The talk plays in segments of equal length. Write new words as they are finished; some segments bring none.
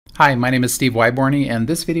Hi, my name is Steve Wyborny, and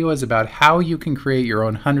this video is about how you can create your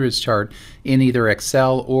own hundreds chart in either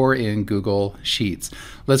Excel or in Google Sheets.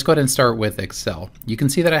 Let's go ahead and start with Excel. You can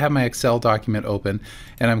see that I have my Excel document open,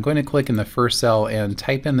 and I'm going to click in the first cell and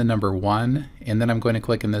type in the number 1, and then I'm going to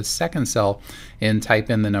click in the second cell and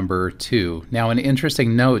type in the number 2. Now, an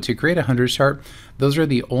interesting note, to create a hundreds chart, those are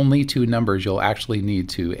the only two numbers you'll actually need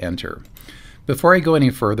to enter. Before I go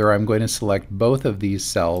any further, I'm going to select both of these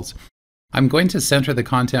cells. I'm going to center the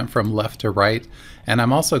content from left to right, and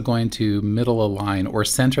I'm also going to middle align or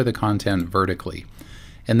center the content vertically.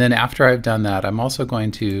 And then after I've done that, I'm also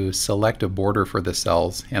going to select a border for the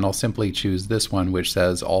cells, and I'll simply choose this one which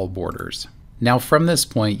says all borders. Now from this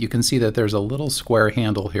point, you can see that there's a little square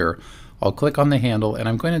handle here. I'll click on the handle and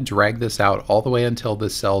I'm going to drag this out all the way until the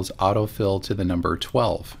cells autofill to the number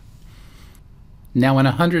 12. Now in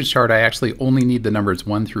a hundreds chart, I actually only need the numbers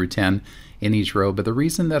 1 through 10 in each row, but the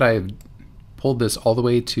reason that I've pulled this all the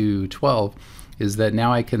way to 12 is that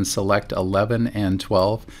now I can select 11 and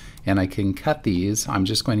 12 and I can cut these. I'm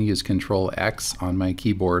just going to use Control X on my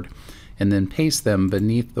keyboard and then paste them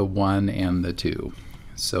beneath the 1 and the 2.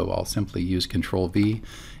 So I'll simply use Control V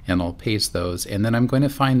and I'll paste those, and then I'm going to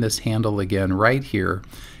find this handle again right here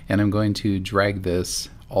and I'm going to drag this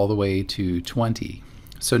all the way to 20.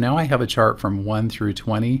 So now I have a chart from 1 through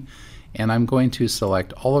 20, and I'm going to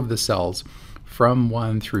select all of the cells from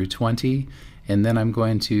 1 through 20, and then I'm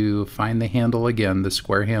going to find the handle again, the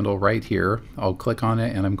square handle right here. I'll click on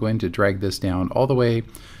it and I'm going to drag this down all the way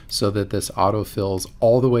so that this autofills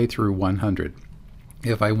all the way through 100.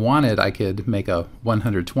 If I wanted, I could make a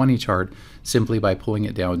 120 chart simply by pulling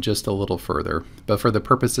it down just a little further, but for the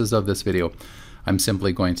purposes of this video, I'm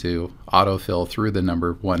simply going to autofill through the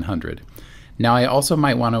number 100. Now I also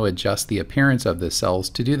might want to adjust the appearance of the cells.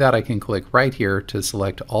 To do that, I can click right here to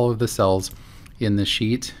select all of the cells in the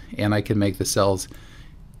sheet, and I can make the cells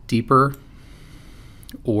deeper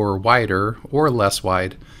or wider or less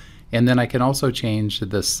wide, and then I can also change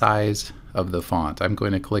the size of the font. I'm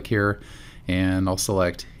going to click here and I'll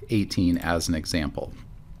select 18 as an example.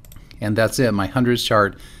 And that's it, my hundreds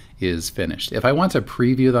chart is finished. If I want to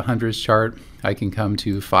preview the hundreds chart, I can come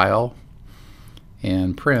to File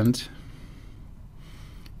and Print,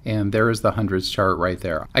 and there is the hundreds chart right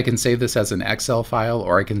there. I can save this as an Excel file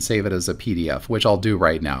or I can save it as a PDF, which I'll do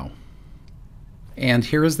right now. And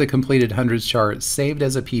here is the completed hundreds chart saved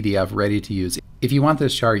as a PDF ready to use. If you want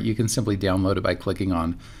this chart, you can simply download it by clicking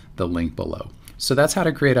on the link below. So that's how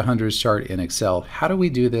to create a hundreds chart in Excel. How do we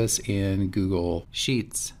do this in Google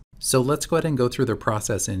Sheets? So let's go ahead and go through the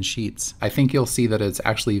process in Sheets. I think you'll see that it's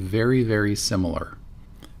actually very, very similar.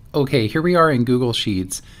 Okay, here we are in Google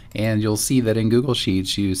Sheets, and you'll see that in Google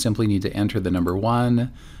Sheets you simply need to enter the number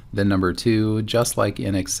 1, the number 2, just like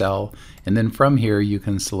in Excel, and then from here you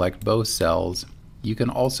can select both cells. You can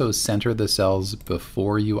also center the cells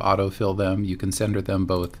before you autofill them. You can center them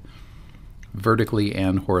both vertically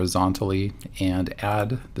and horizontally, and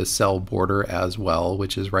add the cell border as well,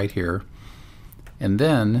 which is right here. And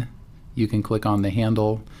then you can click on the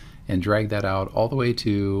handle and drag that out all the way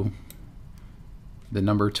to the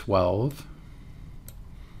number 12,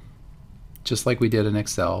 just like we did in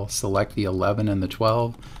Excel. Select the 11 and the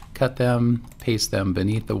 12, cut them, paste them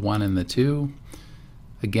beneath the 1 and the 2.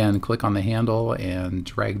 Again, click on the handle and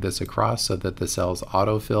drag this across so that the cells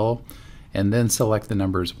autofill, and then select the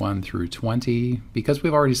numbers 1 through 20. Because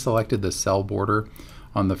we've already selected the cell border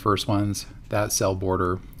on the first ones, that cell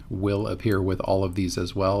border will appear with all of these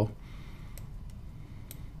as well.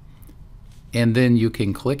 And then you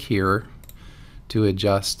can click here to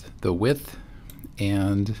adjust the width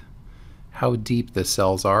and how deep the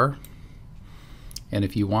cells are. And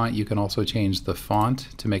if you want, you can also change the font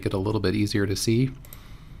to make it a little bit easier to see.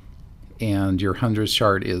 And your hundreds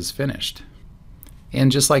chart is finished.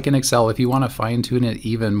 And just like in Excel, if you want to fine-tune it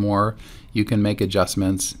even more, you can make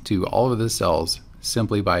adjustments to all of the cells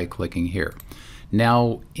simply by clicking here.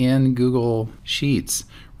 Now in Google Sheets,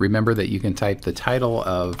 remember that you can type the title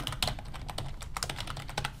of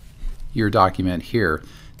your document here.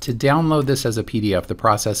 To download this as a PDF, the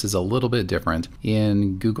process is a little bit different.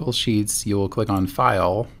 In Google Sheets, you will click on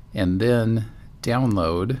File and then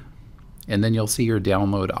Download, and then you'll see your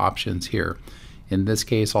download options here. In this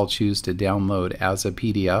case, I'll choose to download as a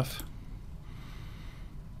PDF.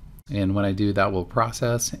 And when I do, that will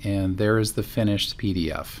process, and there is the finished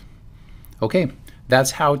PDF. Okay,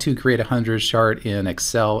 that's how to create a hundreds chart in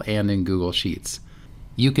Excel and in Google Sheets.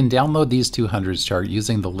 You can download these two hundreds chart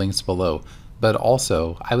using the links below, but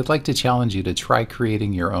also I would like to challenge you to try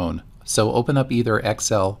creating your own. So open up either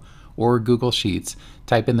Excel or Google Sheets,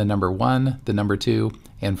 type in the number 1, the number 2,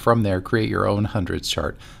 and from there create your own hundreds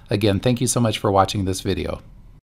chart. Again, thank you so much for watching this video.